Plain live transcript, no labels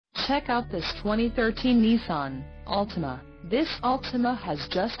Check out this 2013 Nissan Altima. This Altima has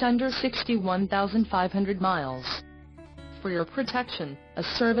just under 61,500 miles. For your protection, a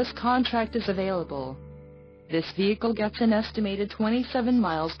service contract is available. This vehicle gets an estimated 27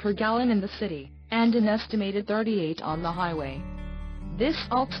 miles per gallon in the city, and an estimated 38 on the highway. This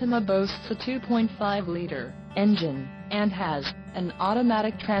Altima boasts a 2.5-liter engine, and has an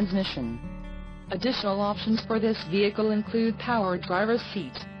automatic transmission. Additional options for this vehicle include power driver's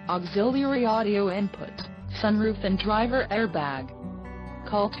seat, auxiliary audio input, sunroof and driver airbag.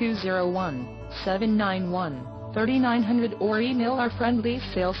 Call 201-791-3900 or email our friendly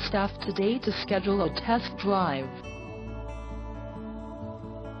sales staff today to schedule a test drive.